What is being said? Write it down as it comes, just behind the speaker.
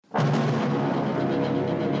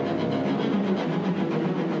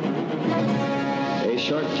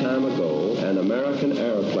short time ago, an American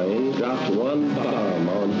airplane dropped one bomb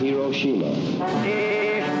on Hiroshima.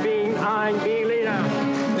 Ich bin ein Berliner.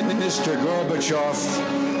 Mr.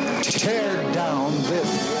 Gorbachev, tear down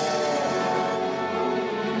this.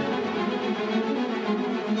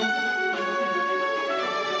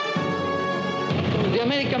 The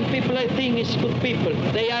American people, I think, is good people.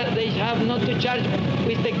 They have not to charge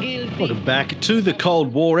with the guilty. Welcome back to the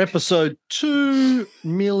Cold War, episode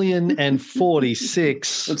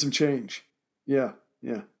 2,046,000. And some change. Yeah.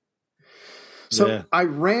 So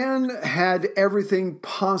Iran had everything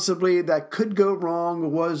possibly that could go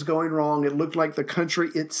wrong, was going wrong. It looked like the country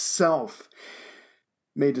itself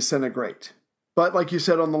may disintegrate. But like you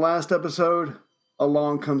said on the last episode,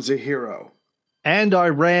 along comes a hero. And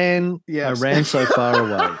Iran so far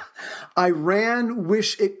away. Iran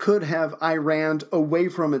wish it could have Iran away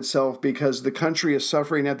from itself because the country is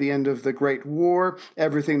suffering at the end of the Great War.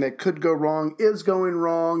 Everything that could go wrong is going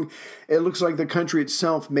wrong. It looks like the country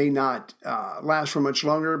itself may not last for much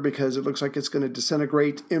longer because it looks like it's going to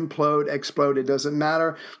disintegrate, implode, explode. It doesn't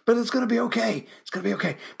matter, but it's going to be okay. It's going to be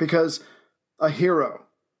okay because a hero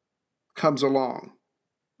comes along,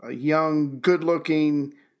 a young,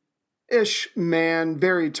 good-looking ish man,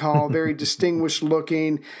 very tall, very distinguished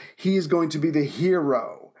looking. He is going to be the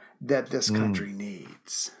hero that this country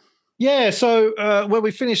needs. Yeah, so where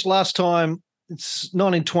we finished last time, it's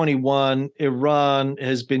 1921. Iran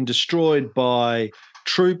has been destroyed by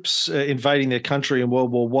troops invading their country in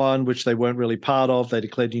World War I, which they weren't really part of. They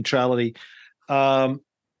declared neutrality. Famine,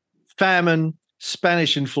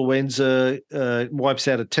 Spanish influenza wipes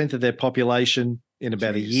out a tenth of their population in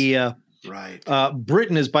about a year. Right.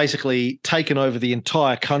 Britain has basically taken over the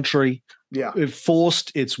entire country. Yeah. It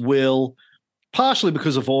forced its will, partially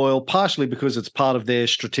because of oil, partially because it's part of their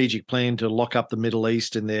strategic plan to lock up the Middle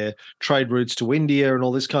East and their trade routes to India and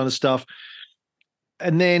all this kind of stuff.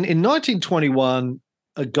 And then in 1921,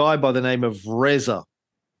 a guy by the name of Reza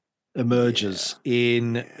emerges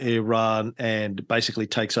in Iran and basically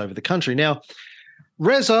takes over the country. Now,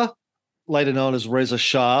 Reza, later known as Reza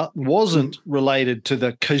Shah, wasn't related to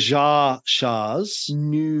the Qajar Shahs,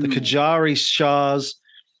 the Qajari Shahs.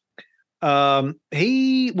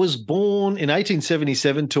 He was born in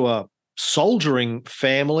 1877 to a soldiering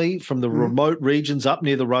family from the remote regions up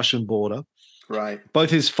near the Russian border. Right.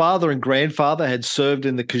 Both his father and grandfather had served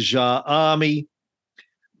in the Qajar army,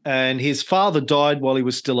 and his father died while he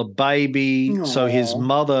was still a baby. Aww. So his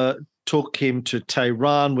mother took him to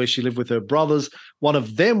Tehran, where she lived with her brothers. One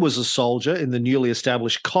of them was a soldier in the newly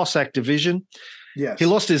established Cossack division. Yes. He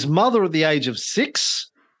lost his mother at the age of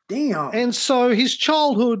 6. Damn. And so his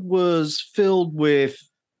childhood was filled with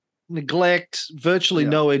neglect, virtually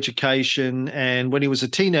no education. And when he was a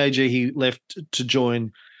teenager, he left to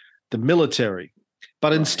join the military.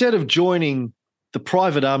 But instead of joining the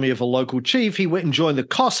private army of a local chief, he went and joined the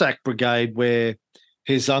Cossack brigade, where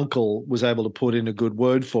his uncle was able to put in a good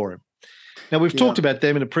word for him. Now, we've talked about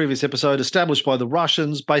them in a previous episode, established by the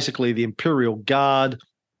Russians, basically the Imperial Guard,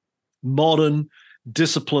 modern,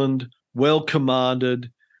 disciplined,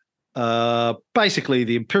 well-commanded, basically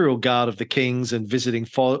the Imperial Guard of the kings and visiting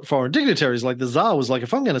foreign dignitaries. Like the Tsar was like,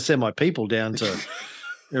 if I'm going to send my people down to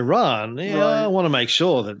Iran, I want to make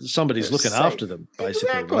sure that somebody's looking after them, basically.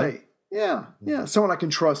 Exactly. Right? Yeah. Someone I can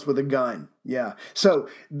trust with a gun. Yeah. So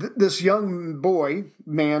this young boy,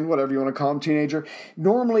 man, whatever you want to call him, teenager,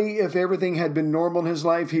 normally if everything had been normal in his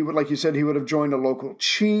life, he would, like you said, he would have joined a local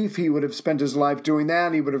chief. He would have spent his life doing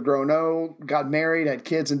that. He would have grown old, got married, had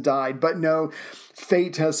kids, and died. But no,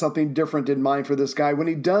 fate has something different in mind for this guy. When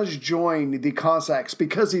he does join the Cossacks,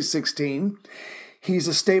 because he's 16, he's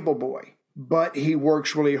a stable boy. But he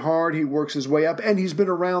works really hard. He works his way up, and he's been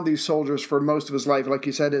around these soldiers for most of his life. Like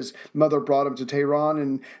you said, his mother brought him to Tehran,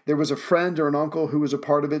 and there was a friend or an uncle who was a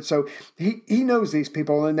part of it. So he knows these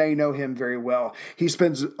people, and they know him very well. He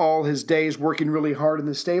spends all his days working really hard in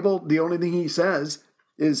the stable. The only thing he says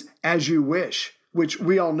is, as you wish, which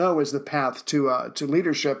we all know is the path to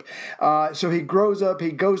leadership. So he grows up,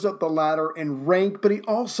 he goes up the ladder in rank, but he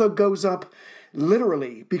also goes up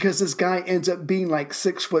literally, because this guy ends up being like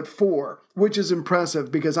 6'4", which is impressive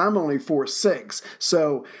because I'm only 4'6",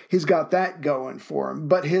 so he's got that going for him.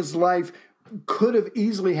 But his life could have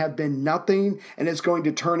easily have been nothing, and it's going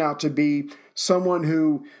to turn out to be someone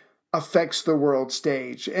who affects the world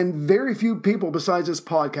stage. And very few people besides us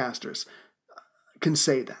podcasters can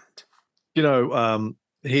say that. You know,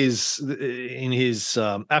 his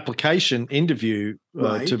application interview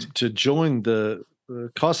to join the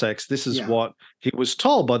Cossacks, this is what he was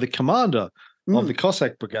told by the commander of the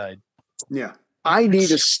Cossack brigade. Yeah. I need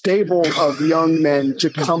a stable of young men to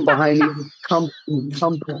come behind me. Come.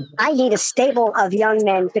 I need a stable of young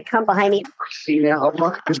men to come behind me. And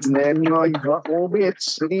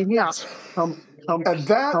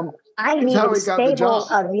that I is need how a he got the stable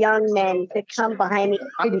job. of young men to come behind me.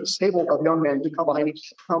 I need a stable of young men to come behind me.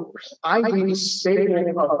 I need a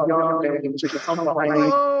stable of young men to come behind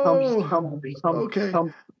me. Okay.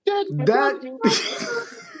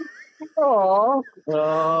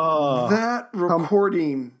 That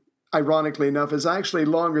recording, ironically enough, is actually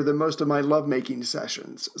longer than most of my lovemaking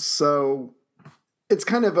sessions. So it's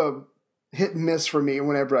kind of a hit and miss for me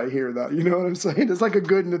whenever I hear that. You know what I'm saying? It's like a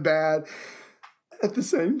good and a bad at the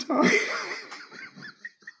same time.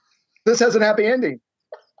 This has an happy ending.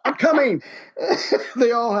 I'm coming.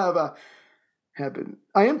 They all have a happy.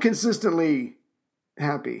 I am consistently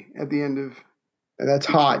happy at the end of. That's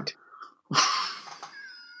hot.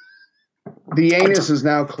 The anus is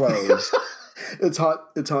now closed. It's hot.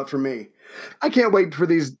 It's hot for me. I can't wait for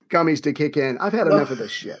these gummies to kick in. I've had enough of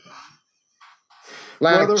this shit.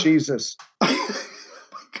 Brother, Jesus.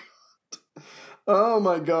 Oh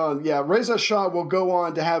my God. Yeah, Reza Shah will go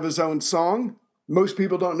on to have his own song. Most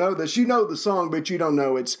people don't know this. You know the song, but you don't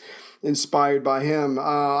know it's inspired by him.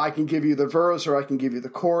 I can give you the verse or I can give you the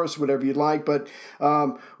chorus, whatever you'd like. But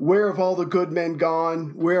where have all the good men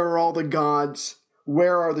gone? Where are all the gods?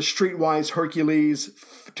 Where are the streetwise Hercules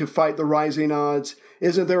to fight the rising odds?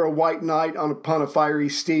 Isn't there a white knight upon a fiery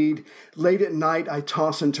steed? Late at night I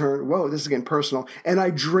toss and turn. Whoa, this is getting personal. And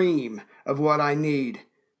I dream of what I need.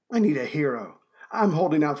 I need a hero. I'm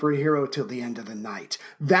holding out for a hero till the end of the night.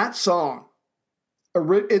 That song,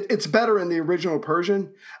 it's better in the original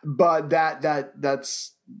Persian, but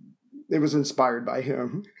that's it was inspired by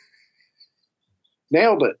him.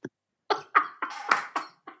 Nailed it.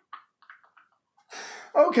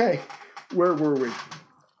 Okay, where were we?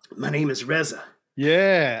 My name is Reza.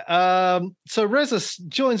 Yeah. So Reza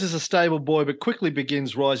joins as a stable boy, but quickly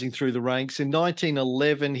begins rising through the ranks. In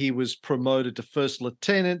 1911, he was promoted to first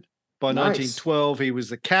lieutenant. By 1912, he was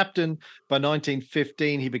the captain. By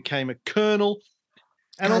 1915, he became a colonel.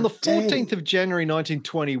 And on the 14th of January,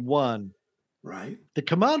 1921, right, the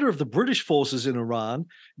commander of the British forces in Iran,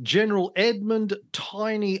 General Edmund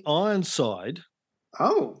Tiny Ironside,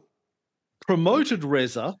 promoted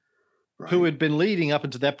Reza, who had been leading up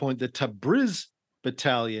until that point the Tabriz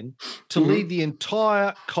battalion, to lead the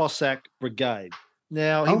entire Cossack brigade.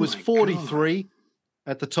 Now, he was 43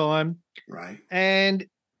 at the time. Right. And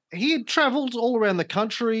he had traveled all around the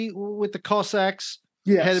country with the Cossacks,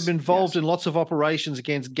 had been involved in lots of operations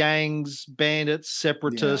against gangs, bandits,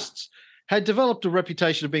 separatists, had developed a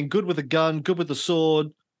reputation of being good with a gun, good with the sword,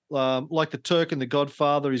 like the Turk in The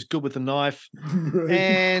Godfather, he's good with a knife. Right.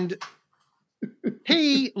 And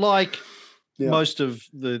he, like most of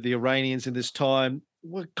the Iranians in this time,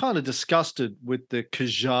 were kind of disgusted with the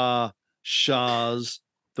Qajar Shahs,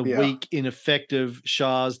 the weak, ineffective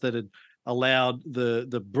Shahs that had allowed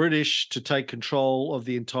the British to take control of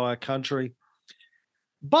the entire country.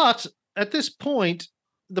 But at this point,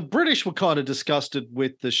 the British were kind of disgusted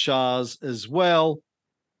with the Shahs as well.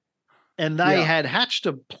 And they had hatched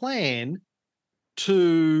a plan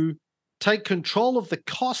to take control of the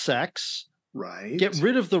Cossacks, get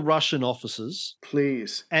rid of the Russian officers,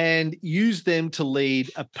 and use them to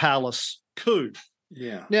lead a palace coup.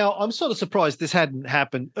 Yeah. Now, I'm sort of surprised this hadn't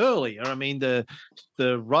happened earlier. I mean, the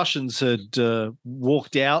Russians had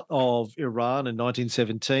walked out of Iran in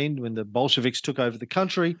 1917 when the Bolsheviks took over the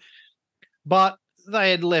country, but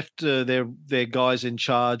they had left their guys in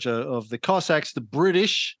charge of the Cossacks. The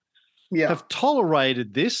British have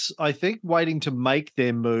tolerated this, I think, waiting to make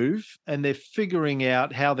their move, and they're figuring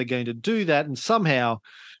out how they're going to do that, and somehow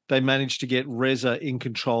they managed to get Reza in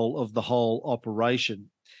control of the whole operation.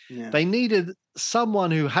 Yeah. They needed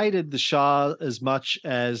someone who hated the Shah as much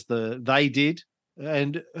as they did,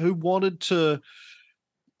 and who wanted to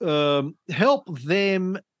help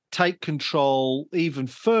them take control even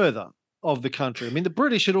further of the country. I mean, the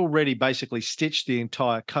British had already basically stitched the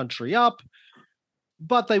entire country up,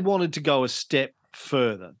 but they wanted to go a step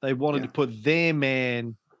further. They wanted to put their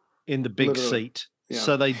man in the big seat,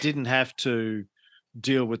 so they didn't have to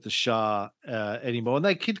deal with the Shah anymore. And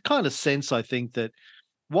they could kind of sense, I think, that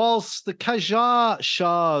whilst the Qajar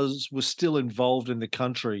Shahs were still involved in the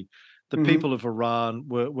country, the people of Iran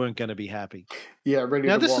weren't going to be happy. Yeah, ready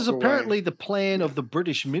now, to this walk is apparently away. the plan of the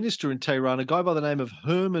British minister in Tehran, a guy by the name of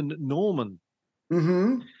Herman Norman.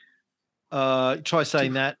 Try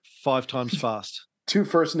saying that 5 times fast. 2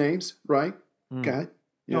 first names, right? Okay.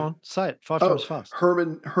 Go on, say it 5 times fast.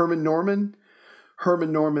 Herman Norman.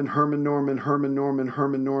 Herman Norman, Herman Norman, Herman Norman,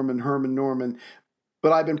 Herman Norman, Herman Norman.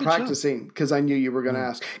 But I've been Good practicing because I knew you were going to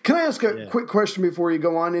ask. Can I ask a quick question before you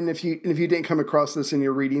go on? And if you didn't come across this in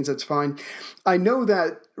your readings, that's fine. I know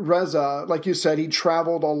that Reza, like you said, he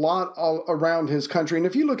traveled a lot all around his country. And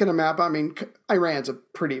if you look at a map, I mean, Iran's a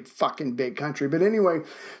pretty fucking big country. But anyway,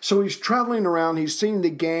 so he's traveling around. He's seen the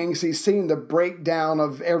gangs. He's seen the breakdown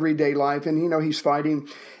of everyday life. And, he's fighting.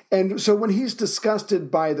 And so when he's disgusted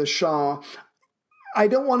by the Shah, I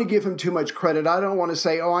don't want to give him too much credit. I don't want to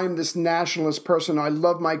say, oh, I'm this nationalist person. I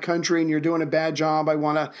love my country and you're doing a bad job. I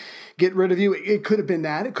want to get rid of you. It could have been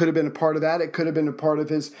that. It could have been a part of that. It could have been a part of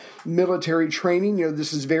his military training.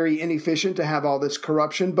 This is very inefficient to have all this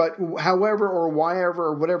corruption. But however or whyever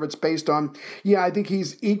or whatever it's based on, I think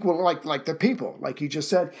he's equal, like the people, like you just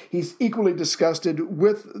said. He's equally disgusted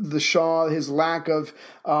with the Shah, his lack of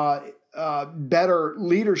better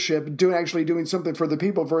leadership, actually doing something for the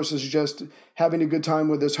people versus just having a good time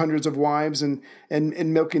with his hundreds of wives and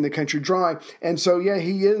milking the country dry. And so,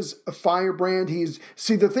 he is a firebrand.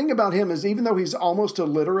 The thing about him is even though he's almost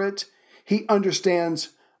illiterate, he understands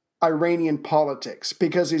Iranian politics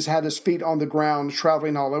because he's had his feet on the ground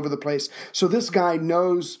traveling all over the place. So this guy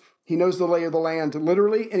knows the lay of the land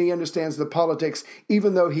literally, and he understands the politics,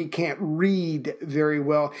 even though he can't read very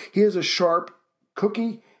well. He is a sharp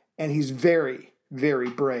cookie. And he's very, very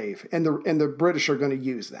brave. And the British are going to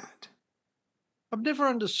use that. I've never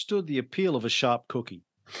understood the appeal of a sharp cookie.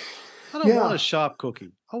 I don't want a sharp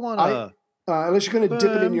cookie. I want unless you're going to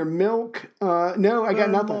dip it in your milk. No, I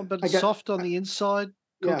got nothing. But soft on the inside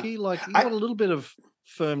cookie. Like you want a little bit of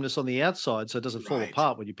firmness on the outside so it doesn't fall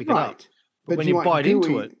apart when you pick it up. But when you bite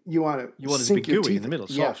into it, you want it to be gooey in the middle,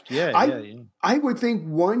 soft. I would think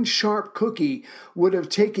one sharp cookie would have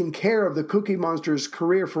taken care of the Cookie Monster's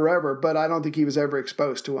career forever, but I don't think he was ever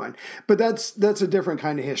exposed to one. But that's a different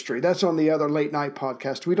kind of history. That's on the other late night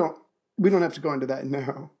podcast. We don't have to go into that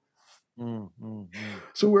now.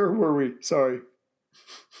 So where were we? Sorry.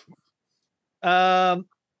 Do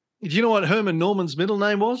you know what Herman Norman's middle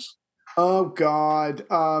name was? Oh God,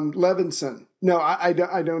 Levinson. No, I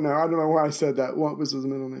don't know. I don't know why I said that. What was his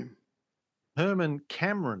middle name? Herman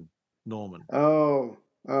Cameron Norman. Oh.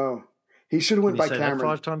 He should have went by Cameron. That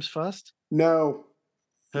 5 times fast? No.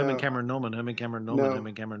 Herman Cameron Norman, Herman Cameron Norman,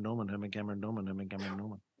 Herman Cameron Norman, Herman Cameron Norman, Herman Cameron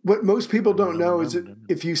Norman. What most people don't know is that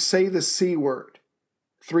if you say the C word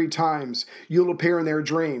 3 times, you'll appear in their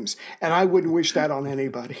dreams. And I wouldn't wish that on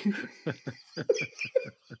anybody.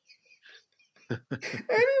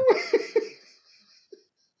 Anyway.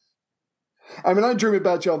 I mean, I dream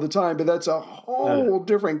about you all the time, but that's a whole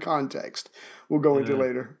different context we'll go into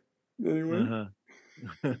later. Anyway.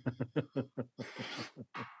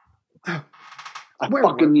 I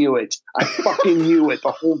fucking knew it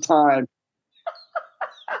the whole time.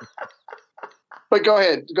 But go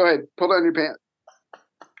ahead. Pull down your pants.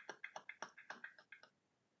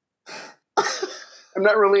 I'm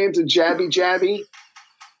not really into jabby.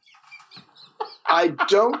 I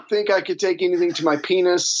don't think I could take anything to my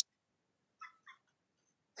penis.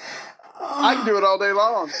 I can do it all day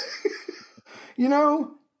long.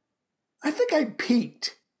 I think I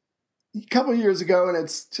peaked a couple of years ago, and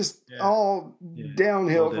it's just all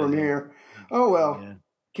downhill from here. Oh, well.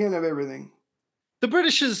 Can't have everything. The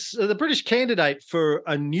British candidate for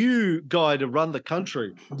a new guy to run the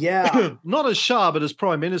country, not as Shah, but as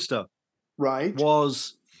Prime Minister, right,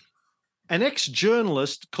 was an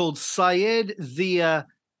ex-journalist called Syed Zia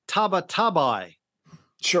Tabatabai.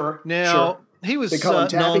 Sure. Now, he was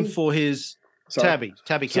known for his Tabby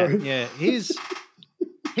Cat. Yeah,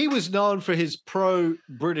 he was known for his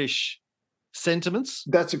pro-British sentiments.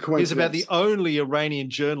 That's a coincidence. He's about the only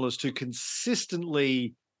Iranian journalist who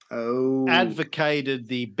consistently advocated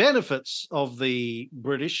the benefits of the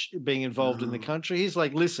British being involved in the country. He's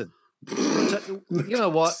like, listen, you know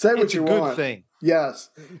what? Say what it's you a good want. Thing. Yes.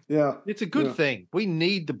 Yeah. It's a good thing. We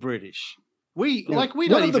need the British. We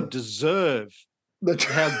don't even deserve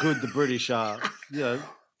how good the British are.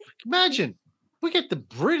 Imagine we get the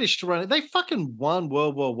British to run it. They fucking won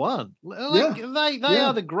World War One. They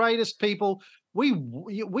are the greatest people. We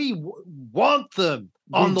want them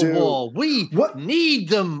on the wall. We need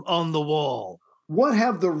them on the wall. What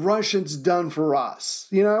have the Russians done for us?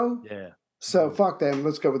 Yeah. So fuck them.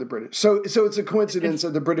 Let's go with the British. So it's a coincidence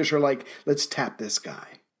that the British are like, let's tap this guy.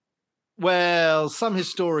 Well, some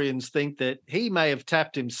historians think that he may have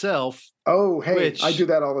tapped himself. Oh, hey, I do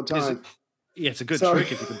that all the time. It's a good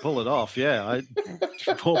trick if you can pull it off. Yeah,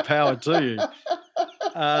 more power to you.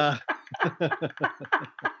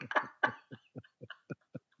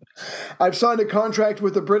 I've signed a contract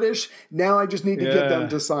with the British. Now I just need to get them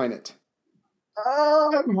to sign it.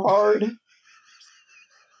 I'm hard.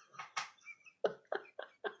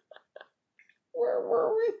 Where were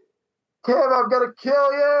I'm going to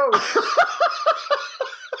kill you.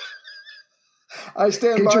 I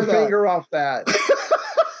stand Get by your that. finger off that.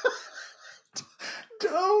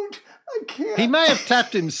 Don't. I can't. He may have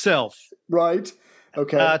tapped himself. Right.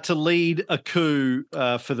 Okay. To lead a coup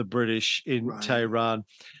for the British in Tehran.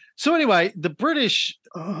 So anyway, the British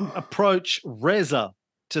approach Reza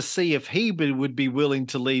to see if he would be willing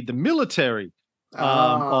to lead the military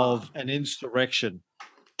of an insurrection.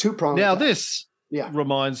 Two-pronged Now, attack. this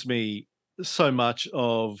reminds me so much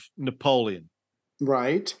of Napoleon.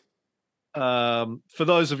 Right. For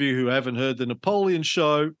those of you who haven't heard the Napoleon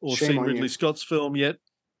show or Shame seen on Ridley you. Scott's film yet,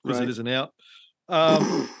 because it isn't out,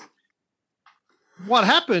 what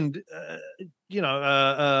happened,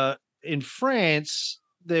 in France,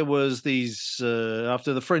 there was these,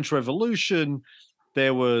 after the French Revolution,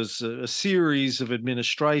 there was a series of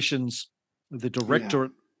administrations, the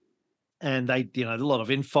directorate, and they, a lot of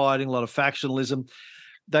infighting, a lot of factionalism.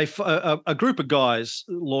 A group of guys,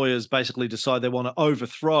 lawyers, basically decide they want to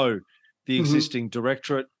overthrow the existing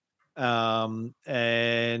directorate. And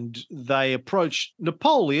they approached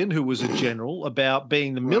Napoleon, who was a general, about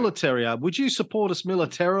being the military arm. Would you support us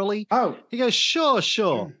militarily? Oh. He goes, sure.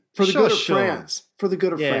 For the good of France. For the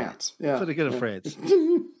good of France. Yeah. For the good of France.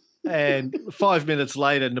 And 5 minutes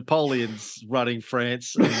later, Napoleon's running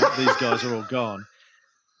France, and these guys are all gone.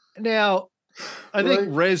 Now, I think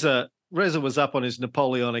Reza was up on his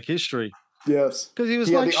Napoleonic history. Yes. Because he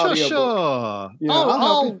was like, sure.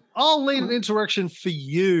 Yeah, I'll lead an insurrection for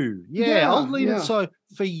you. I'll lead it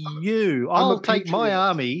for you. I'll take my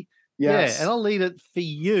army. Yes. And I'll lead it for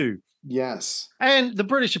you. Yes. And the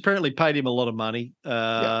British apparently paid him a lot of money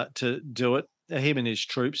to do it, him and his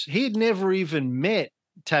troops. He had never even met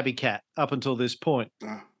Tabby Cat up until this point.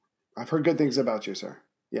 I've heard good things about you, sir.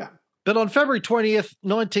 Yeah. But on February 20th,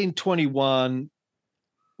 1921,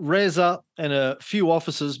 Reza and a few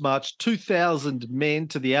officers marched 2,000 men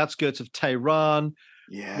to the outskirts of Tehran,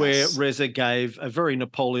 where Reza gave a very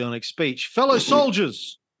Napoleonic speech. Fellow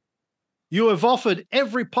soldiers, you have offered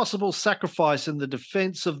every possible sacrifice in the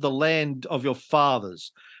defense of the land of your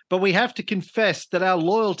fathers, but we have to confess that our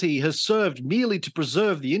loyalty has served merely to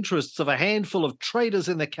preserve the interests of a handful of traitors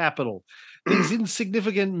in the capital. These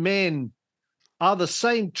insignificant men are the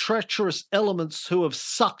same treacherous elements who have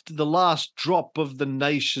sucked the last drop of the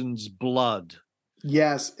nation's blood.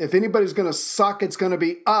 Yes. If anybody's going to suck, it's going to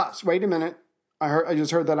be us. Wait a minute. I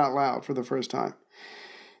just heard that out loud for the first time.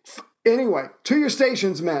 Anyway, to your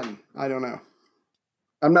stations, men. I don't know.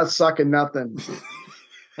 I'm not sucking nothing.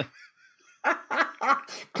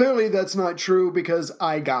 Clearly that's not true because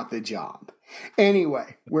I got the job.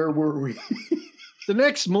 Anyway, where were we? The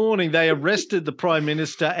next morning, they arrested the Prime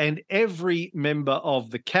Minister and every member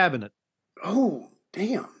of the cabinet. Oh,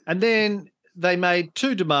 damn. And then they made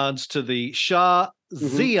two demands to the Shah.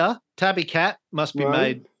 Zia, Tabby Cat, must be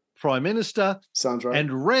made Prime Minister. Sounds right.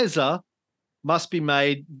 And Reza must be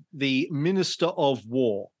made the Minister of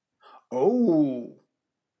War. Oh,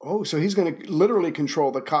 so he's going to literally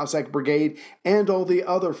control the Cossack Brigade and all the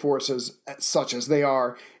other forces, such as they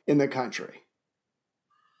are in the country.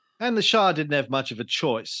 And the Shah didn't have much of a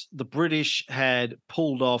choice. The British had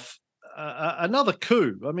pulled off another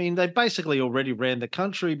coup. I mean, they basically already ran the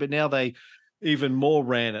country, but now they even more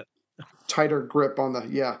ran it. Tighter grip on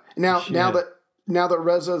the, Now that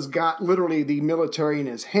Reza's got literally the military in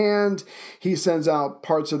his hand, he sends out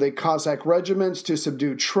parts of the Cossack regiments to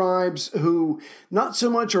subdue tribes who not so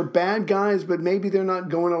much are bad guys, but maybe they're not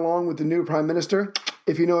going along with the new prime minister,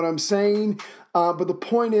 if you know what I'm saying. But the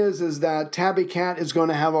point is that Tabby Cat is going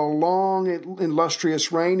to have a long, illustrious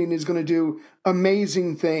reign, and he's going to do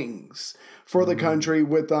amazing things for the country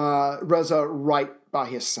with Reza right by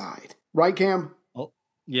his side. Right, Cam?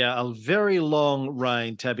 Yeah, a very long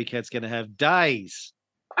reign. Tabby Cat's going to have days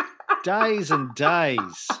and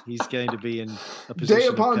days. He's going to be in a position day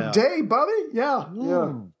of upon power. day, Bobby. Yeah.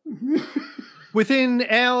 Within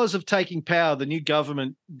hours of taking power, the new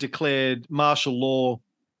government declared martial law.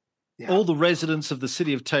 Yeah. All the residents of the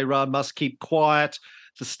city of Tehran must keep quiet.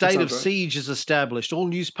 The state of siege is established. All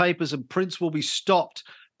newspapers and prints will be stopped.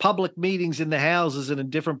 Public meetings in the houses and in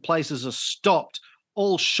different places are stopped.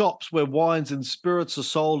 All shops where wines and spirits are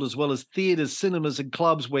sold, as well as theaters, cinemas, and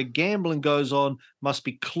clubs where gambling goes on, must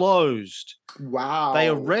be closed. Wow. They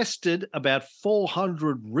arrested about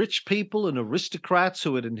 400 rich people and aristocrats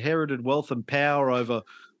who had inherited wealth and power over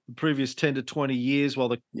the previous 10 to 20 years, while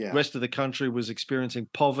the rest of the country was experiencing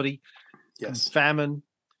poverty and famine.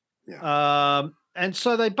 Yeah. And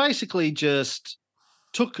so they basically just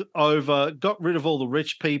took over, got rid of all the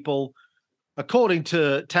rich people. According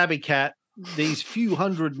to Tabby Cat, these few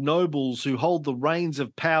hundred nobles who hold the reins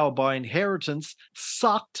of power by inheritance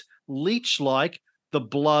sucked leech like the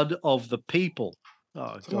blood of the people.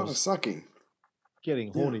 Oh, It's a lot of sucking.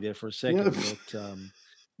 Getting horny there for a second. Yeah. But,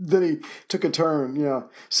 then he took a turn. Yeah.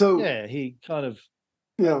 So yeah, he kind of.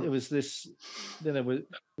 Yeah. It was this. Then it was.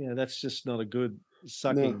 That's just not a good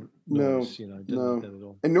sucking noise. Didn't like that at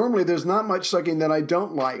all. And normally there's not much sucking that I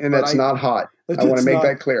don't like. And that's not hot. I want to make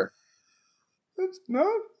that clear. It's not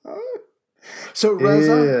hot. So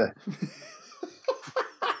Reza. Yeah.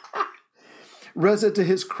 Reza, to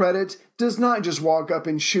his credit, does not just walk up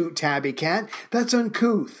and shoot Tabby Cat. That's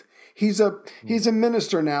uncouth. He's a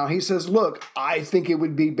minister now. He says, look, I think it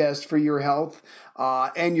would be best for your health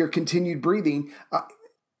and your continued breathing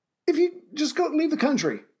if you just leave the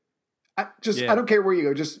country. I don't care where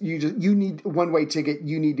you go. You need a one-way ticket.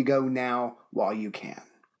 You need to go now while you can.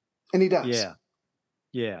 And he does. Yeah.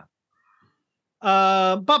 Yeah.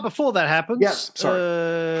 But before that happens, yes,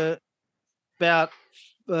 sorry. About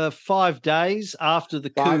 5 days after the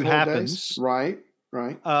coup happens, right.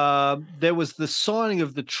 there was the signing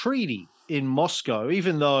of the treaty in Moscow,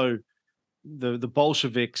 even though the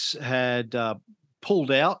Bolsheviks had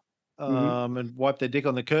pulled out and wiped their dick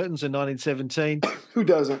on the curtains in 1917. Who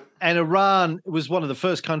doesn't? And Iran was one of the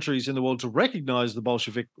first countries in the world to recognize the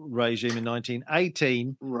Bolshevik regime in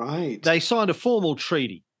 1918. Right. They signed a formal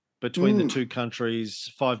treaty between the two countries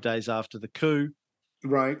 5 days after the coup.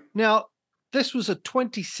 Right. Now, this was a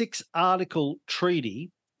 26-article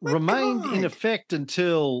treaty, remained in effect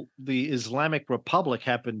until the Islamic Republic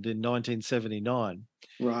happened in 1979.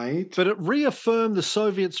 Right. But it reaffirmed the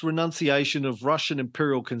Soviets' renunciation of Russian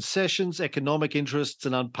imperial concessions, economic interests,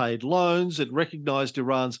 and unpaid loans. It recognized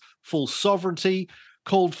Iran's full sovereignty,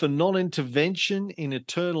 called for non-intervention in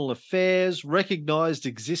internal affairs, recognized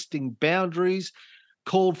existing boundaries,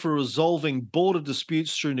 called for resolving border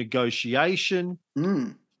disputes through negotiation.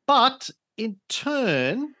 But in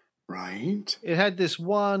turn, right, it had this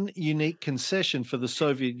one unique concession for the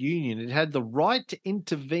Soviet Union. It had the right to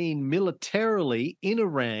intervene militarily in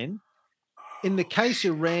Iran in the case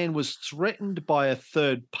Iran was threatened by a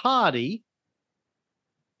third party,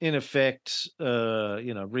 in effect,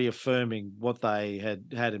 reaffirming what they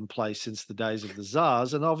had in place since the days of the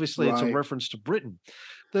Tsars. And obviously it's a reference to Britain.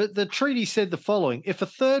 The treaty said the following: if a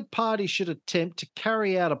third party should attempt to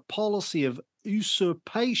carry out a policy of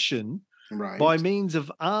usurpation by means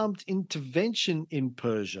of armed intervention in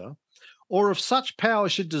Persia, or if such power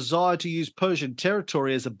should desire to use Persian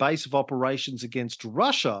territory as a base of operations against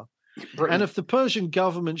Russia, and if the Persian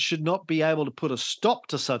government should not be able to put a stop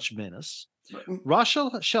to such menace, Russia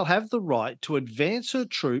shall have the right to advance her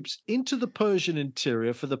troops into the Persian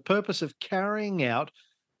interior for the purpose of carrying out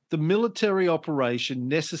the military operation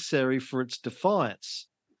necessary for its defiance.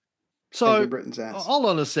 So, hold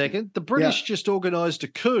on a second. The British just organized a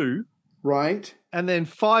coup. Right. And then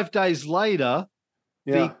 5 days later,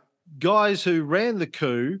 the guys who ran the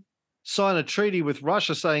coup sign a treaty with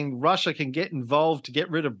Russia saying Russia can get involved to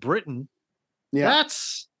get rid of Britain. Yeah.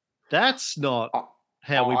 That's not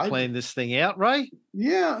how we planned this thing out, Ray.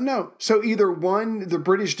 Yeah, no. So either one, the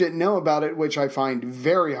British didn't know about it, which I find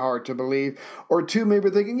very hard to believe, or two, maybe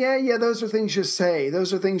thinking, yeah, those are things you say.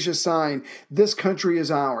 Those are things you sign. This country is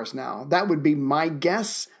ours now. That would be my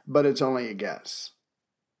guess, but it's only a guess.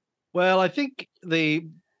 Well, I think the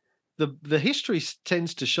history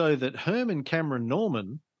tends to show that Herman Cameron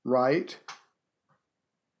Norman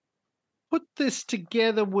put this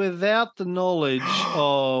together without the knowledge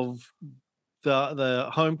of the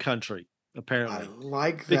home country, apparently. I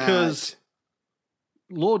like that. Because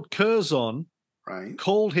Lord Curzon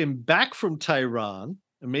called him back from Tehran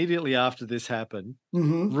immediately after this happened,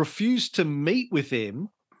 refused to meet with him,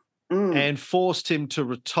 and forced him to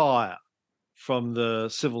retire from the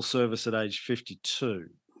civil service at age 52.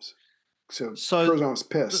 So Curzon was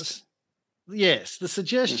pissed. Yes, the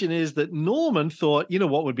suggestion is that Norman thought, you know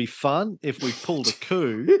what would be fun if we pulled a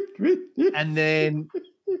coup, and then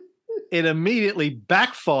it immediately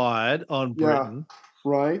backfired on Britain.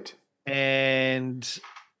 Yeah, right. And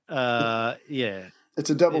it's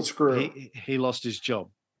a double screw. He lost his job.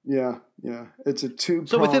 Yeah. It's a two.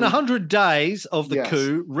 So within 100 days of the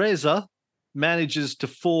coup, Reza manages to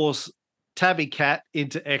force Tabby Cat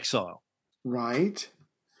into exile. Right.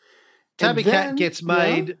 Tabby Cat gets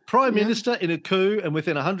made prime minister in a coup, and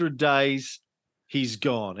within 100 days, he's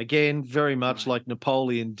gone. Again, very much like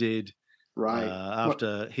Napoleon did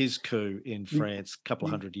after his coup in France a couple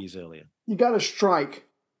of hundred years earlier. You got to strike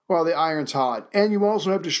while the iron's hot, and you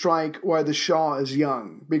also have to strike while the Shah is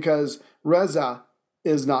young, because Reza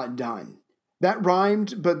is not done. That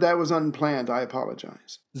rhymed, but that was unplanned. I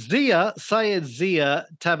apologize. Sayed Zia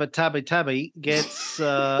Tabatabi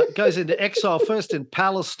goes into exile first in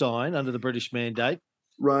Palestine under the British mandate.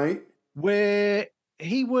 Right. where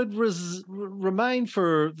he would remain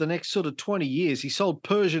for the next sort of 20 years. He sold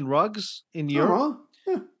Persian rugs in Europe,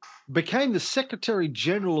 became the Secretary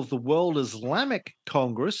General of the World Islamic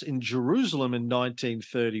Congress in Jerusalem in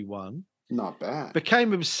 1931. Not bad.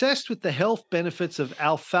 Became obsessed with the health benefits of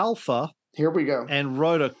alfalfa. Here we go. And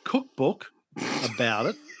wrote a cookbook about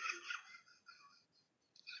it.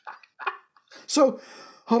 So,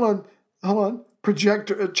 hold on.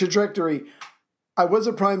 Trajectory. I was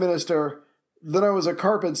a prime minister, then I was a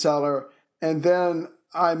carpet seller, and then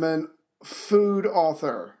I'm a food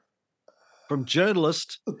author. From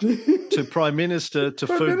journalist to prime minister to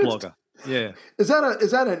food blogger. Yeah. Is that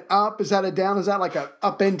an up? Is that a down? Is that like a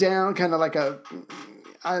up and down? Kind of like a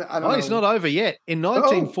I don't know. He's not over yet. In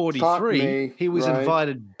 1943, he was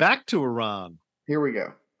invited back to Iran. Here we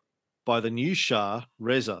go. By the new Shah,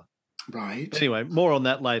 Reza. Right. Anyway, more on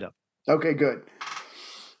that later. Okay, good.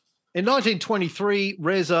 In 1923,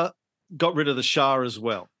 Reza got rid of the Shah as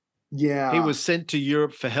well. Yeah. He was sent to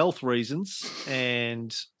Europe for health reasons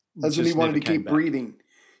and that's when he wanted to keep breathing.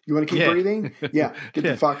 You want to keep breathing? Yeah. Get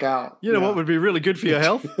the fuck out. You know what would be really good for your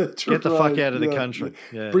health? Get the fuck out of the country.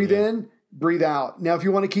 Yeah, breathe in, breathe out. Now, if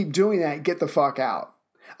you want to keep doing that, get the fuck out.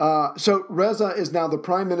 So Reza is now the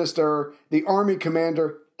prime minister, the army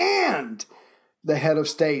commander, and the head of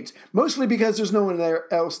state, mostly because there's no one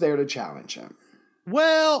else there to challenge him.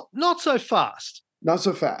 Well, not so fast. Not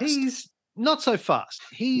so fast. He's not so fast.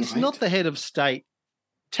 He's not the head of state,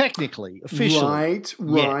 technically, officially.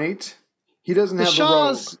 Right. He doesn't have the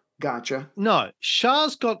robe. Gotcha. No,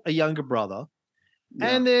 Shah's got a younger brother,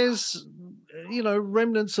 and there's,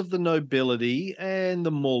 remnants of the nobility and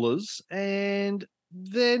the mullahs, and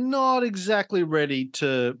they're not exactly ready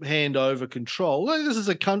to hand over control. This is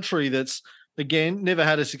a country that's, again, never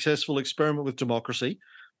had a successful experiment with democracy.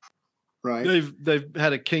 Right. They've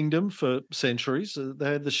had a kingdom for centuries.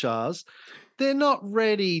 They had the Shahs. They're not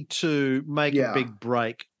ready to make a big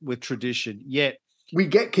break with tradition yet. We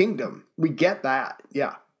get kingdom. We get that.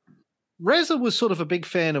 Yeah. Reza was sort of a big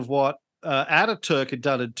fan of what Ataturk had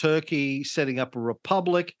done in Turkey, setting up a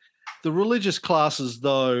republic. The religious classes,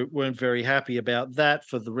 though, weren't very happy about that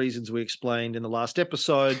for the reasons we explained in the last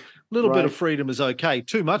episode. A little bit of freedom is okay.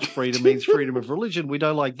 Too much freedom means freedom of religion. We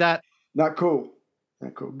don't like that. Not cool.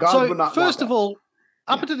 Not cool. God would not first of all,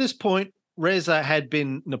 up until this point, Reza had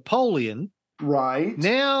been Napoleon. Right.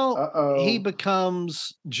 Now he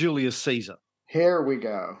becomes Julius Caesar. Here we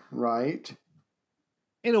go. Right.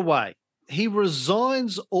 In a way, he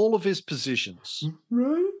resigns all of his positions.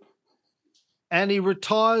 Right. And he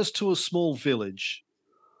retires to a small village.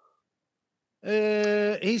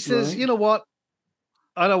 He says, you know what?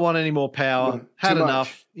 I don't want any more power. Right. Had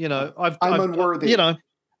enough. I'm unworthy. I'm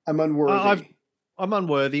unworthy. I'm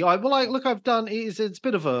unworthy. I've done. It's a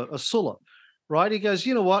bit of a sulla, right? He goes,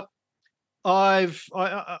 you know what? I've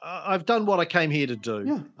done what I came here to do.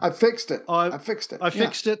 Yeah, I fixed it. I fixed it. I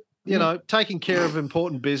fixed it. Taking care of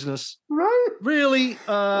important business. Right. Really,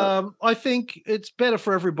 I think it's better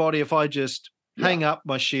for everybody if I just hang up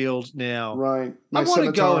my shield now. Right. I want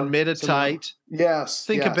to go and meditate. Yes.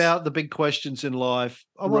 Think about the big questions in life.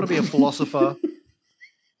 I want to be a philosopher,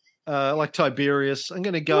 like Tiberius. I'm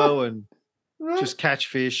going to go and just catch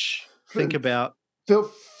fish. Think about. Feel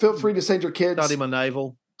free to send your kids. Study my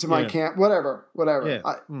navel. To my camp. Whatever.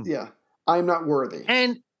 Yeah. I'm not worthy.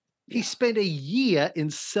 And he spent a year in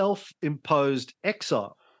self-imposed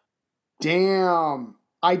exile. Damn.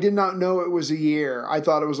 I did not know it was a year. I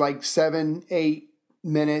thought it was like 7-8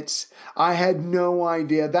 minutes. I had no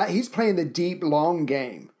idea that he's playing the deep, long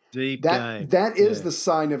game. Game. That is the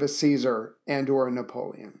sign of a Caesar and or a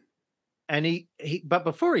Napoleon. And but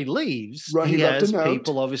before he leaves, he has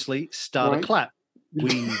people obviously start a clap.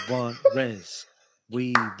 We want Rez.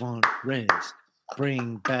 We want Rez.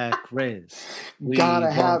 Bring back Rez. We gotta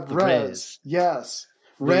have Rez. Yes.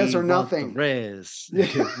 Rez or nothing. Rez.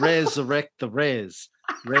 Resurrect the Rez.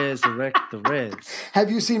 Resurrect the Rez. Have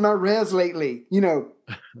you seen my Rez lately?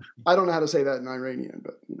 I don't know how to say that in Iranian,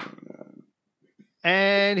 but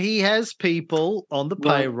And he has people on the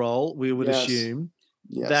payroll, we would assume,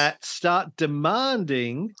 that start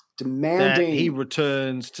demanding that he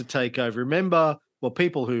returns to take over. Remember,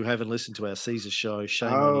 people who haven't listened to our Caesar show,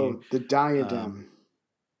 shame on you. The diadem.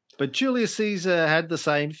 But Julius Caesar had the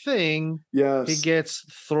same thing. Yes. He gets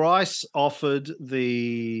thrice offered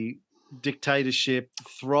the dictatorship,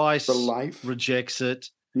 thrice rejects it.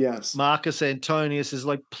 Yes. Marcus Antonius is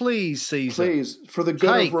like, please, Caesar. Please, for the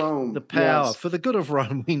good of Rome. The power. Yes. For the good of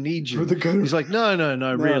Rome, we need you. For the good. He's like, no,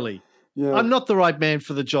 really. Yeah. I'm not the right man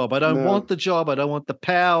for the job. I don't want the job. I don't want the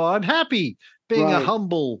power. I'm happy being a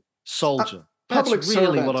humble soldier. That's Public really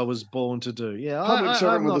servant. what I was born to do. Yeah, Public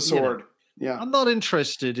servant I'm with a not, sword. Yeah. I'm not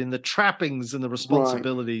interested in the trappings and the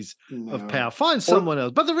responsibilities of No. power. Find someone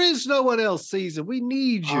else. But there is no one else, Caesar. We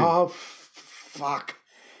need you. Oh, fuck.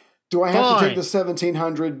 Do I have to take Fine. the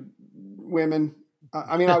 1,700 women?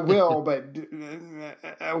 I mean, I will, but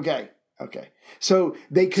okay. So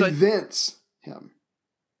they convince him.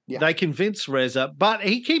 Yeah. They convince Reza, but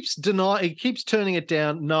he keeps turning it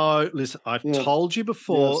down. No, listen, I've told you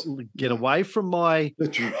before, get away from my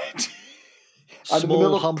That's right.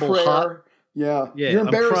 small, humble hut. Yeah. Yeah, You're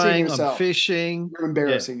embarrassing I'm praying, yourself. I'm fishing. You're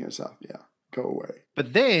embarrassing yourself. Yeah. Go away.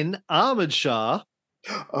 But then Ahmad Shah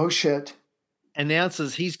oh, shit.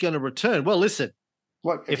 announces he's going to return. Well, listen,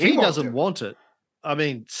 what if he doesn't want it, I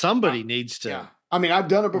mean, somebody needs to. Yeah. I mean, I've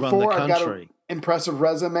done it before. I've got an impressive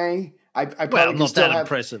resume. I well, not that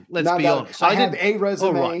impressive. Let's be honest. I have a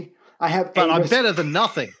resume. Right. But I'm better than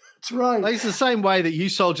nothing. That's right. Like, it's the same way that you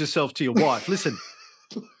sold yourself to your wife. Listen,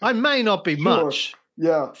 I may not be much.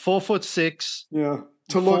 Yeah. 4'6". Yeah.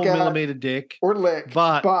 To look at 4mm dick or lick,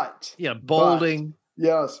 but balding.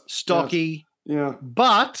 Yes. Stocky. Yes. Yeah.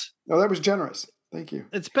 But that was generous. Thank you.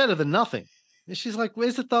 It's better than nothing. And she's like,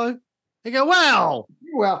 "Where's it though?" I go, Well,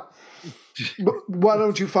 why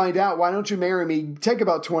don't you find out? Why don't you marry me? Take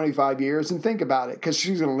about 25 years and think about it, because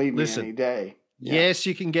she's going to leave me any day. Yeah. Yes,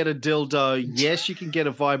 you can get a dildo. Yes, you can get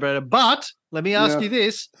a vibrator. But let me ask you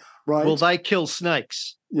this: will they kill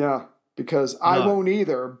snakes? Yeah, because I won't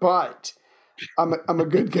either. But I'm a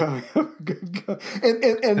good guy. I'm a good guy.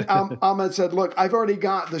 And Ahmed said, "Look, I've already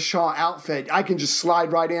got the Shah outfit. I can just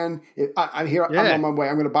slide right in. I'm here. Yeah. I'm on my way.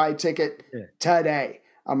 I'm going to buy a ticket today.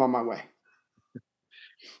 I'm on my way."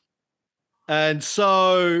 And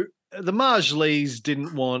so the Majlis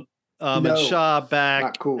didn't want Ahmed Shah back.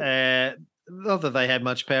 Not cool. Not that they had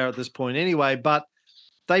much power at this point anyway, but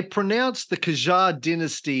they pronounced the Qajar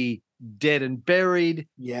dynasty dead and buried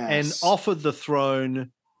and offered the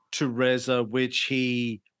throne to Reza, which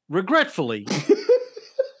he regretfully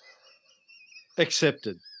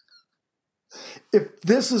accepted. If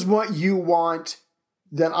this is what you want,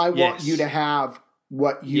 then I want you to have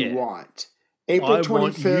what you want. April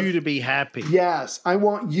 25th. I want you to be happy. Yes, I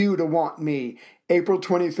want you to want me. April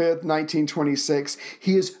 25th, 1926,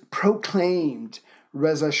 he is proclaimed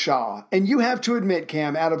Reza Shah. And you have to admit,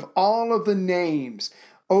 Cam, out of all of the names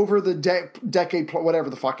over the decade, whatever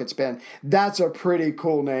the fuck it's been, that's a pretty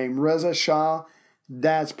cool name. Reza Shah,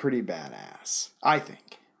 that's pretty badass, I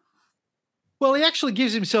think. Well, he actually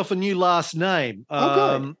gives himself a new last name.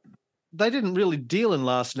 Good. They didn't really deal in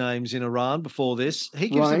last names in Iran before this. He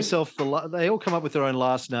gives himself they all come up with their own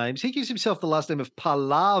last names. He gives himself the last name of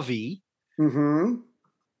Pahlavi. Mm-hmm.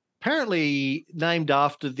 Apparently named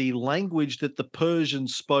after the language that the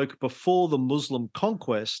Persians spoke before the Muslim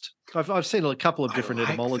conquest. I've seen a couple of different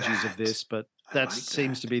etymologies of this, but that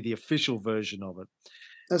seems to be the official version of it.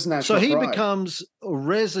 That's national So he pride. becomes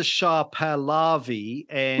Reza Shah Pahlavi,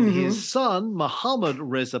 and his son, Muhammad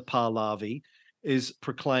Reza Pahlavi, is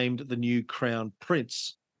proclaimed the new crown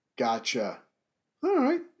prince. Gotcha. All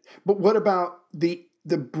right. But what about the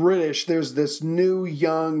British? There's this new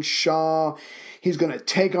young Shah. He's going to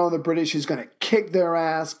take on the British. He's going to kick their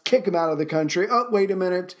ass, kick them out of the country. Oh, wait a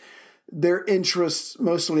minute. Their interests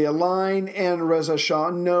mostly align, and Reza Shah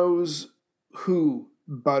knows who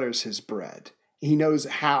butters his bread. He knows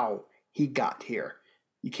how he got here.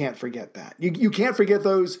 You can't forget that. You can't forget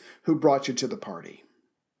those who brought you to the party.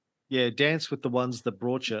 Yeah, dance with the ones that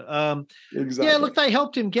brought you. Exactly. Yeah, look, they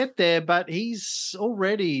helped him get there, but he's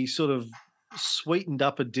already sort of sweetened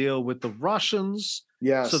up a deal with the Russians.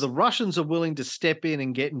 Yes. So the Russians are willing to step in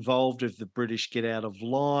and get involved if the British get out of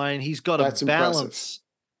line. He's got to balance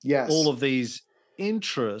all of these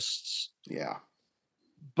interests. Yeah.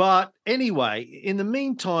 But anyway, in the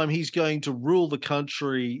meantime, he's going to rule the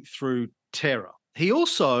country through terror. He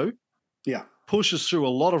also pushes through a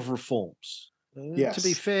lot of reforms. To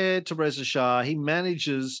be fair to Reza Shah, he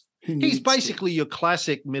manages. He's basically your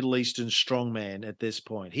classic Middle Eastern strongman at this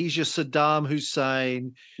point. He's your Saddam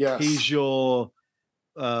Hussein. Yes. He's your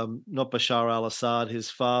not Bashar al-Assad, his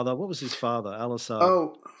father. What was his father? Al-Assad.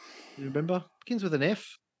 Oh, you remember? Begins with an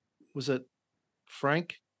F. Was it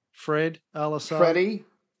Frank? Fred al-Assad?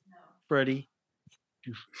 Freddie.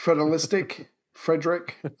 Freddalistic.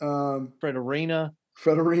 Frederick. Frederina.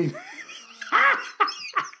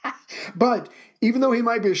 But even though he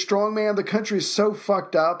might be a strong man, the country is so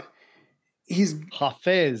fucked up. He's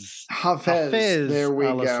Hafez. There we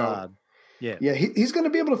al-Assad. Go. Yeah. He's going to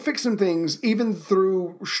be able to fix some things even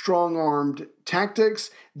through strong-armed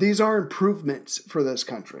tactics. These are improvements for this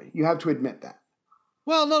country. You have to admit that.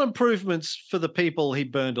 Well, not improvements for the people he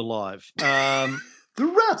burned alive. The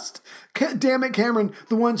rest. Damn it, Cameron.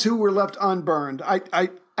 The ones who were left unburned.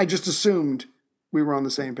 I just assumed we were on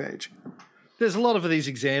the same page. There's a lot of these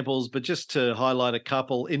examples, but just to highlight a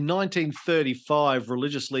couple, in 1935,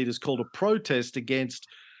 religious leaders called a protest against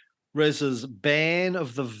Reza's ban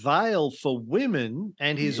of the veil for women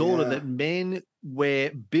and his order that men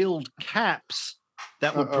wear billed caps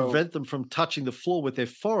that would prevent them from touching the floor with their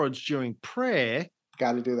foreheads during prayer.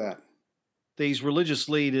 Got to do that. These religious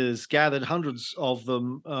leaders gathered, hundreds of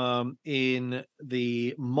them, in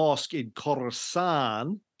the mosque in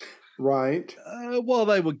Khorasan. Right. While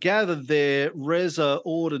they were gathered there, Reza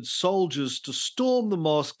ordered soldiers to storm the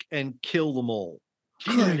mosque and kill them all.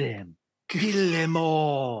 Kill them. Kill them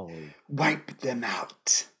all. Wipe them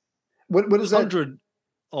out. What is that? 100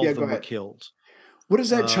 of them were killed. What is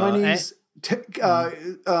that Chinese?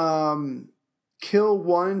 Kill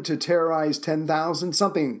one to terrorize 10,000,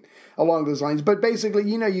 something along those lines. But basically,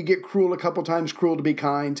 you get cruel a couple times, cruel to be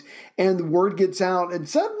kind, and the word gets out, and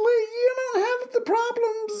suddenly you don't have the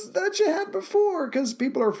problems that you had before because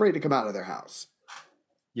people are afraid to come out of their house.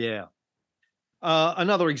 Yeah.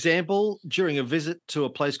 Another example, during a visit to a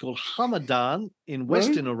place called Hamadan in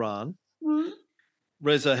western Iran,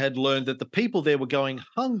 Reza had learned that the people there were going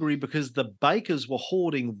hungry because the bakers were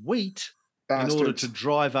hoarding wheat in order to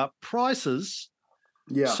drive up prices.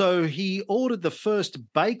 Yeah. So he ordered the first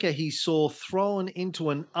baker he saw thrown into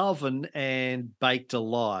an oven and baked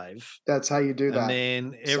alive. That's how you do that.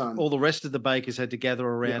 And then all the rest of the bakers had to gather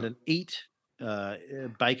around and eat,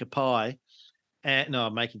 bake a pie. No,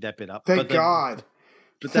 I'm making that bit up. Thank God.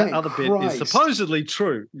 But that other bit is supposedly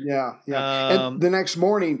true. Yeah. And the next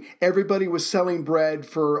morning, everybody was selling bread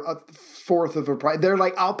for a fourth of a price. They're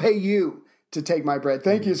like, I'll pay you to take my bread.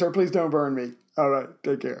 Thank you, sir. Please don't burn me. All right.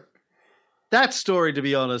 Take care. That story, to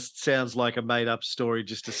be honest, sounds like a made-up story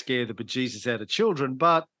just to scare the bejesus out of children,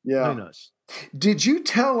 but who knows? Did you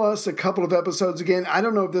tell us a couple of episodes again? I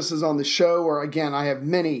don't know if this is on the show or, again, I have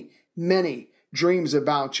many, many dreams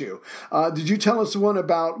about you. Did you tell us one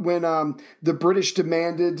about when the British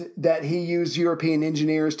demanded that he use European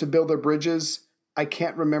engineers to build their bridges? I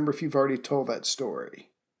can't remember if you've already told that story.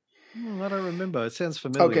 I don't remember. It sounds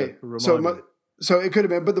familiar. Okay, so it could have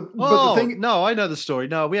been, but the thing. No, I know the story.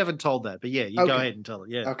 No, we haven't told that, but yeah, you go ahead and tell it.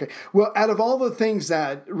 Yeah. Okay. Well, out of all the things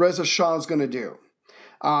that Reza Shah is going to do,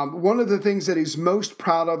 one of the things that he's most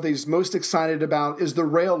proud of, that he's most excited about, is the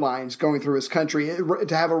rail lines going through his country.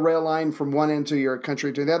 To have a rail line from one end to your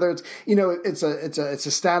country to the other, it's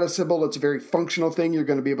a status symbol. It's a very functional thing. You're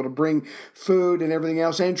going to be able to bring food and everything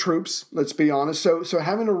else, and troops. Let's be honest. So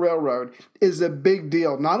having a railroad is a big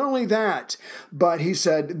deal. Not only that, but he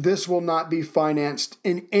said this will not be financed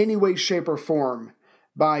in any way, shape, or form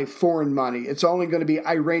by foreign money. It's only going to be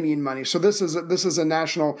Iranian money. So this is a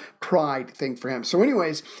national pride thing for him. So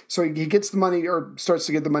anyways, he gets the money, or starts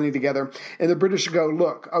to get the money together, and the British go,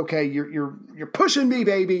 look, okay, you're pushing me,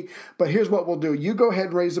 baby, but here's what we'll do. You go ahead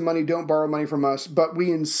and raise the money, don't borrow money from us, but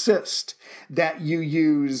we insist that you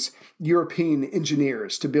use European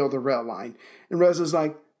engineers to build the rail line. And Reza's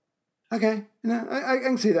like, okay, I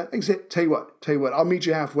can see that. I can see it. Tell you what, I'll meet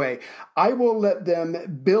you halfway. I will let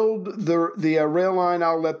them build the rail line.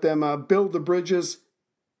 I'll let them build the bridges.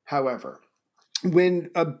 However, when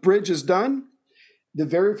a bridge is done, the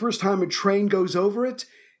very first time a train goes over it,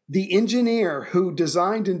 the engineer who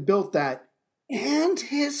designed and built that and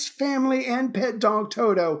his family and pet dog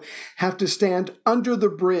Toto have to stand under the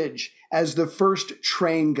bridge as the first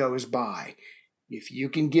train goes by. If you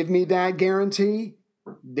can give me that guarantee,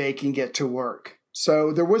 they can get to work.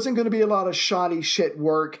 So there wasn't going to be a lot of shoddy shit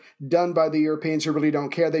work done by the Europeans who really don't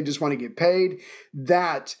care. They just want to get paid.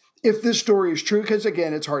 That, if this story is true, because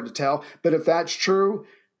again, it's hard to tell, but if that's true,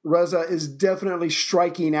 Reza is definitely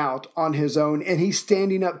striking out on his own, and he's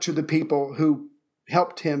standing up to the people who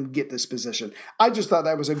helped him get this position. I just thought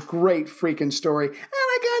that was a great freaking story, and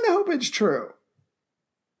I kind of hope it's true.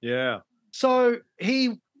 Yeah. So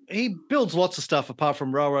he builds lots of stuff apart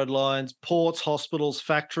from railroad lines, ports, hospitals,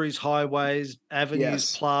 factories, highways,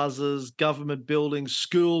 avenues, plazas, government buildings,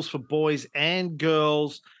 schools for boys and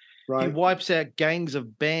girls. Right. He wipes out gangs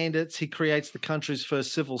of bandits. He creates the country's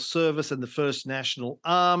first civil service and the first national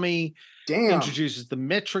army. Damn. Introduces the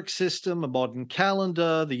metric system, a modern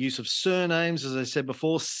calendar, the use of surnames, as I said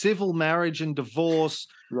before, civil marriage and divorce.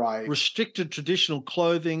 Right. Restricted traditional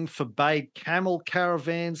clothing, forbade camel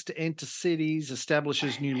caravans to enter cities,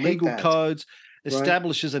 establishes new legal codes,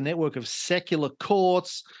 establishes a network of secular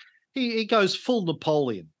courts. He goes full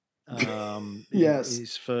Napoleon. Yes. In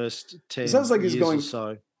his first 10 sounds like years he's going or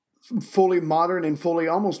so. Fully modern and fully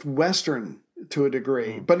almost Western to a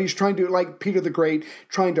degree. But he's trying to, like Peter the Great,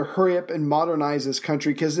 trying to hurry up and modernize this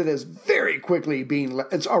country because it is very quickly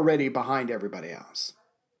it's already behind everybody else.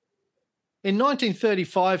 In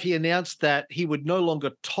 1935, he announced that he would no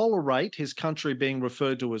longer tolerate his country being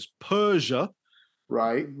referred to as Persia,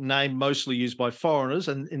 right? Name mostly used by foreigners,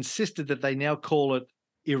 and insisted that they now call it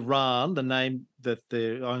Iran, the name that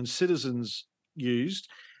their own citizens used.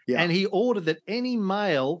 Yeah. And he ordered that any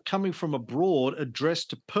mail coming from abroad addressed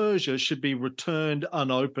to Persia should be returned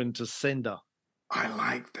unopened to sender. I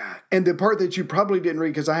like that. And the part that you probably didn't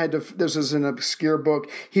read, because this is an obscure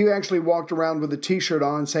book, he actually walked around with a t-shirt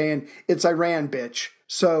on saying, "It's Iran, bitch."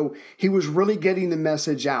 So he was really getting the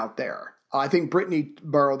message out there. I think Brittany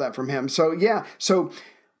borrowed that from him. So yeah, so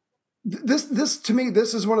this to me,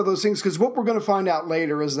 this is one of those things, because what we're going to find out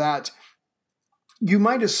later is that you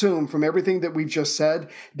might assume from everything that we've just said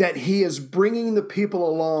that he is bringing the people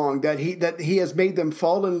along, that he has made them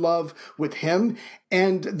fall in love with him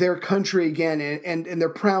and their country again, and they're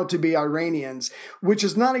proud to be Iranians, which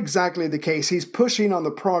is not exactly the case. He's pushing on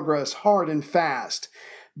the progress hard and fast,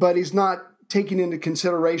 but he's not taking into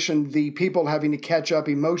consideration the people having to catch up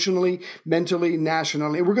emotionally, mentally,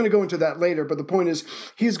 nationally. And we're going to go into that later, but the point is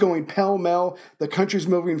he's going pell-mell, the country's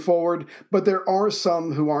moving forward, but there are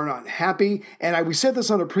some who are not happy. And we said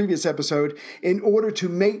this on a previous episode, in order to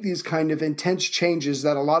make these kind of intense changes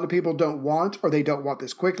that a lot of people don't want, or they don't want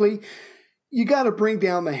this quickly, you got to bring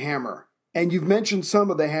down the hammer. And you've mentioned some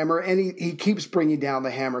of the hammer, and he keeps bringing down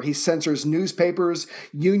the hammer. He censors newspapers.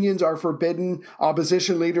 Unions are forbidden.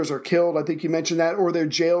 Opposition leaders are killed. I think you mentioned that. Or they're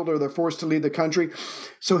jailed, or they're forced to leave the country.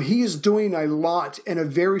 So he is doing a lot in a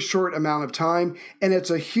very short amount of time, and it's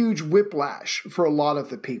a huge whiplash for a lot of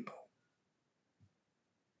the people.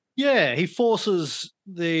 Yeah, he forces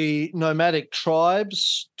the nomadic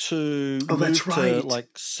tribes to move to like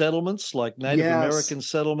settlements, like Native American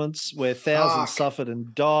settlements, where thousands suffered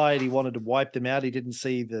and died. He wanted to wipe them out. He didn't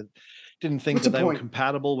think that they were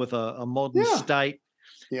compatible with a modern state.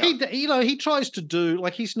 Yeah. He tries to do,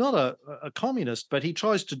 like, he's not a communist, but he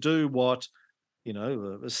tries to do what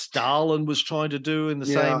Stalin was trying to do in the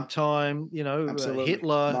same time.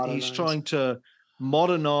 Hitler. Modernize. He's trying to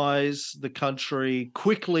modernize the country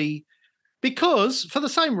quickly, because for the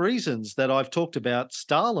same reasons that I've talked about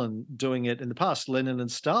Stalin doing it in the past, Lenin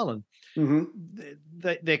and Stalin,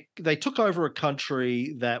 they took over a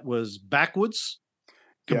country that was backwards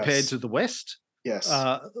compared to the West. Yes,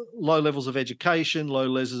 low levels of education, low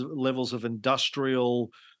levels of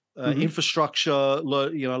industrial infrastructure,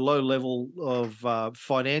 low level of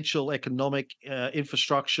financial, economic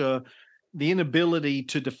infrastructure. The inability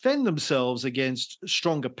to defend themselves against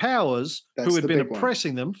stronger powers who had been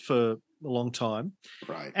oppressing them for a long time.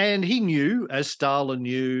 Right. And he knew, as Stalin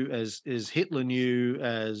knew, as Hitler knew,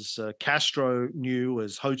 as Castro knew,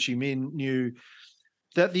 as Ho Chi Minh knew,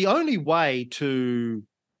 that the only way to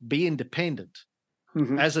be independent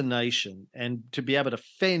as a nation and to be able to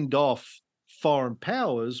fend off foreign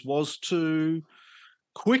powers was to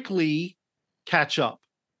quickly catch up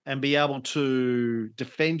and be able to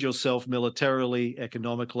defend yourself militarily,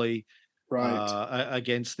 economically,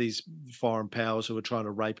 against these foreign powers who are trying to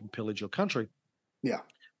rape and pillage your country. Yeah.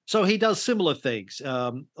 So he does similar things.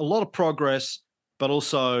 A lot of progress, but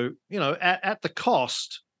also, at the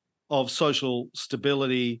cost of social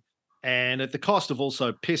stability and at the cost of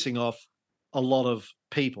also pissing off a lot of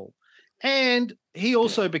people. And he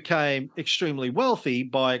also became extremely wealthy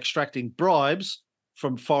by extracting bribes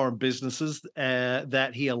from foreign businesses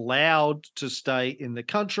that he allowed to stay in the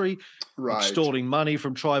country, extorting money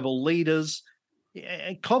from tribal leaders,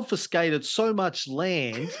 and confiscated so much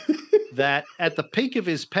land that at the peak of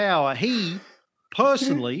his power, he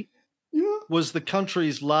personally was the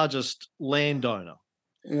country's largest landowner.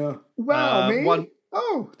 Yeah. Wow,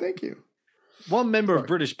 thank you. One member of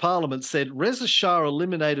British Parliament said Reza Shah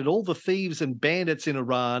eliminated all the thieves and bandits in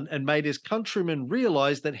Iran and made his countrymen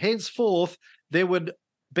realize that henceforth there would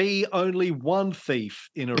be only one thief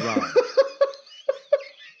in Iran.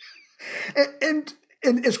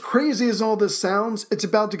 and as crazy as all this sounds, it's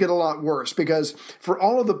about to get a lot worse, because for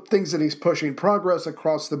all of the things that he's pushing, progress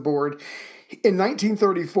across the board, in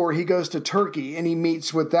 1934, he goes to Turkey and he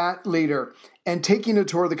meets with that leader. And taking a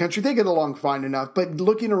tour of the country, they get along fine enough. But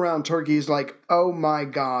looking around Turkey, he's like, oh my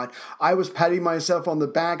God, I was patting myself on the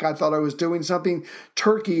back. I thought I was doing something.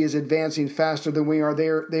 Turkey is advancing faster than we are.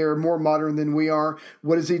 They are more modern than we are.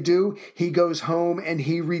 What does he do? He goes home and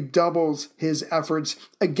he redoubles his efforts,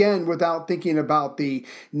 again, without thinking about the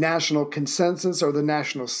national consensus or the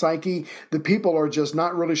national psyche. The people are just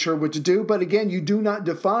not really sure what to do. But again, you do not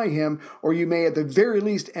defy him, or you may at the very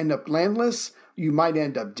least end up landless. You might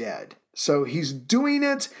end up dead. So he's doing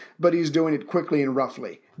it, but he's doing it quickly and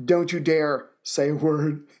roughly. Don't you dare say a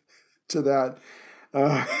word to that.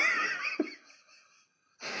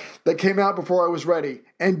 that came out before I was ready.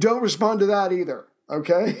 And don't respond to that either,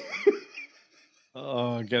 okay?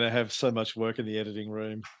 Oh, I'm going to have so much work in the editing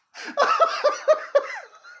room.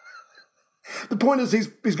 The point is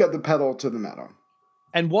he's got the pedal to the metal.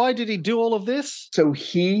 And why did he do all of this? So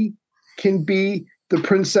he can be the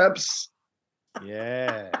princeps.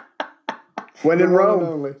 Yeah. When in Rome.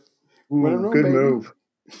 Only. When in Rome, good baby. move.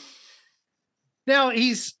 Now,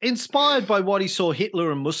 he's inspired by what he saw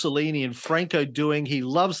Hitler and Mussolini and Franco doing. He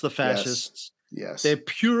loves the fascists. Yes. They're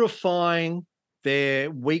purifying their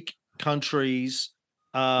weak countries,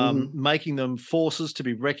 making them forces to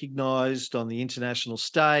be recognized on the international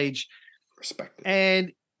stage. Respected.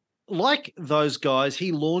 And like those guys,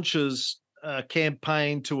 he launches a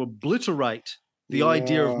campaign to obliterate the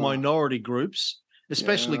idea of minority groups,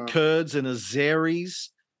 especially Kurds and Azeris.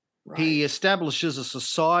 Right. He establishes a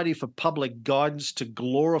society for public guidance to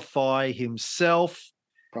glorify himself.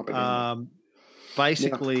 Propaganda.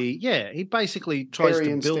 He basically tries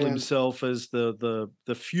to build himself as the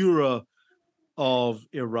Führer of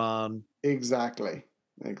Iran. Exactly.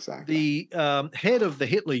 The head of the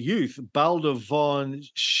Hitler Youth, Baldur von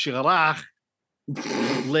Schirach,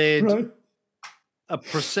 led a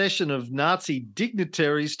procession of Nazi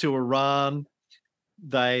dignitaries to Iran.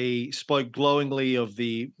 They spoke glowingly of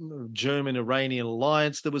the German-Iranian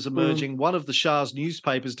alliance that was emerging. One of the Shah's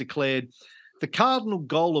newspapers declared, "The cardinal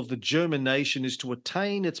goal of the German nation is to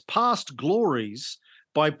attain its past glories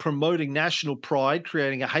by promoting national pride,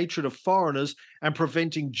 creating a hatred of foreigners, and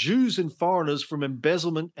preventing Jews and foreigners from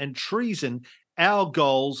embezzlement and treason. Our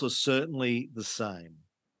goals are certainly the same."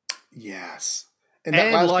 Yes. And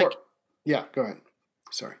that last part... Yeah, go ahead.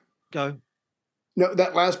 Sorry. Go. No,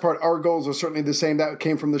 that last part, our goals are certainly the same. That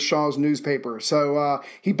came from the Shah's newspaper. So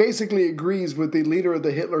he basically agrees with the leader of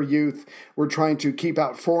the Hitler Youth. We're trying to keep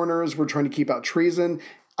out foreigners. We're trying to keep out treason.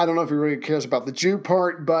 I don't know if he really cares about the Jew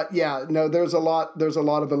part, but yeah, no, there's a lot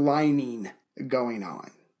of aligning going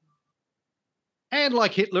on. And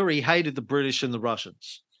like Hitler, he hated the British and the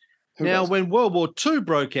Russians. When World War II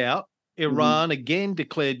broke out, Iran again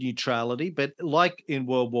declared neutrality, but like in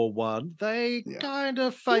World War I, they kind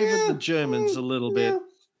of favored the Germans a little bit.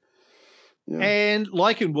 Yeah. And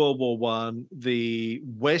like in World War I, the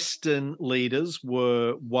Western leaders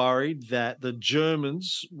were worried that the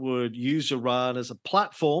Germans would use Iran as a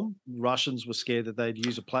platform. Russians were scared that they'd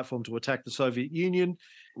use a platform to attack the Soviet Union.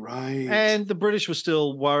 Right. And the British were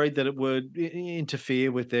still worried that it would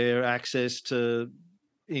interfere with their access to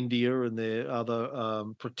India and their other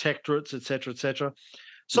protectorates, et cetera, et cetera.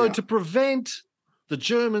 So to prevent the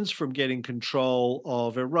Germans from getting control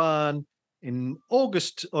of Iran, on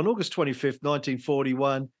August 25th,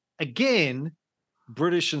 1941, again,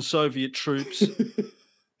 British and Soviet troops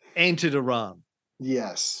entered Iran.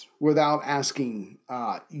 Yes, without asking.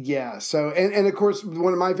 So, and of course,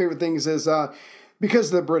 one of my favorite things is because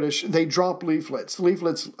the British, they drop leaflets.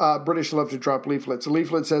 British love to drop leaflets. A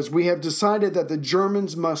leaflet says, "We have decided that the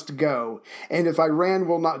Germans must go, and if Iran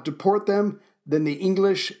will not deport them, then the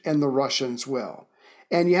English and the Russians will."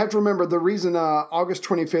 And you have to remember the reason August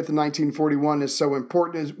 25th, 1941 is so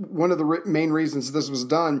important is one of the main reasons this was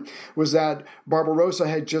done was that Barbarossa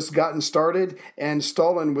had just gotten started and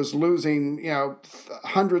Stalin was losing,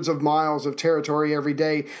 hundreds of miles of territory every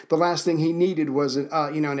day. The last thing he needed was,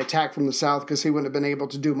 an attack from the south because he wouldn't have been able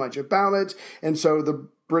to do much about it. And so the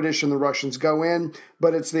British and the Russians go in,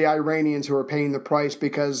 but it's the Iranians who are paying the price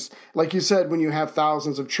because, like you said, when you have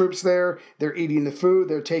thousands of troops there, they're eating the food,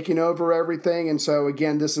 they're taking over everything. And so,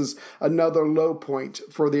 again, this is another low point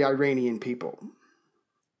for the Iranian people.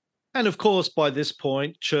 And, of course, by this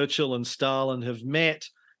point, Churchill and Stalin have met.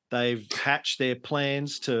 They've hatched their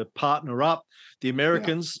plans to partner up. The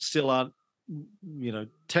Americans still aren't,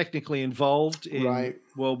 technically involved in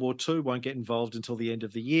World War II, won't get involved until the end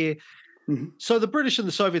of the year. So the British and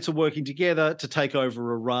the Soviets are working together to take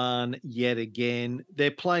over Iran yet again.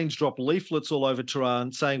 Their planes drop leaflets all over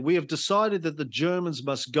Tehran saying, "We have decided that the Germans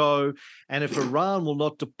must go, and if Iran will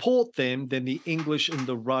not deport them, then the English and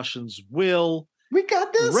the Russians will." We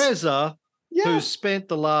got this. Reza, who's spent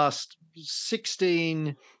the last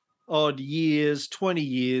 16 odd years, 20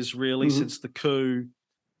 years really, since the coup,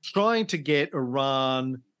 trying to get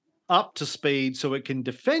Iran up to speed so it can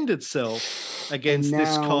defend itself against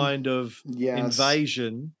this kind of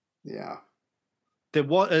invasion. Yeah. There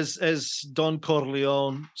was, as Don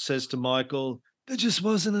Corleone says to Michael, "There just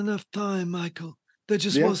wasn't enough time, Michael. There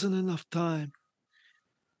just wasn't enough time."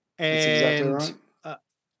 And that's exactly right.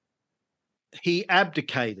 He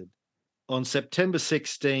abdicated on September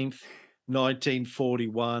 16th,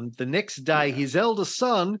 1941. The next day, his eldest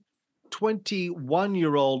son,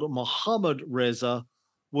 21-year-old Mohammad Reza,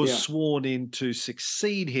 was sworn in to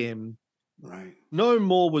succeed him. Right. No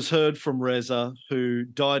more was heard from Reza, who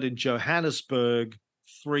died in Johannesburg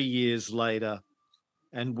 3 years later.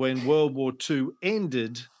 And when World War II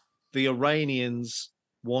ended, the Iranians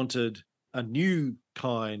wanted a new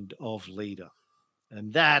kind of leader.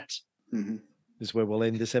 And that is where we'll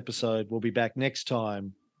end this episode. We'll be back next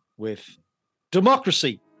time with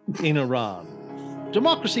democracy in Iran.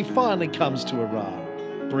 Democracy finally comes to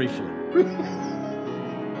Iran, briefly.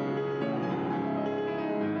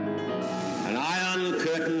 An iron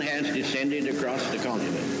curtain has descended across the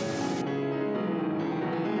continent.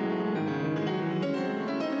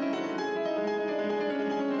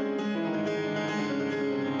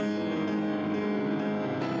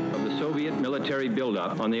 Soviet military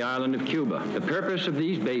buildup on the island of Cuba. The purpose of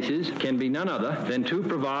these bases can be none other than to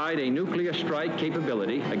provide a nuclear strike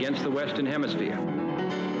capability against the Western Hemisphere.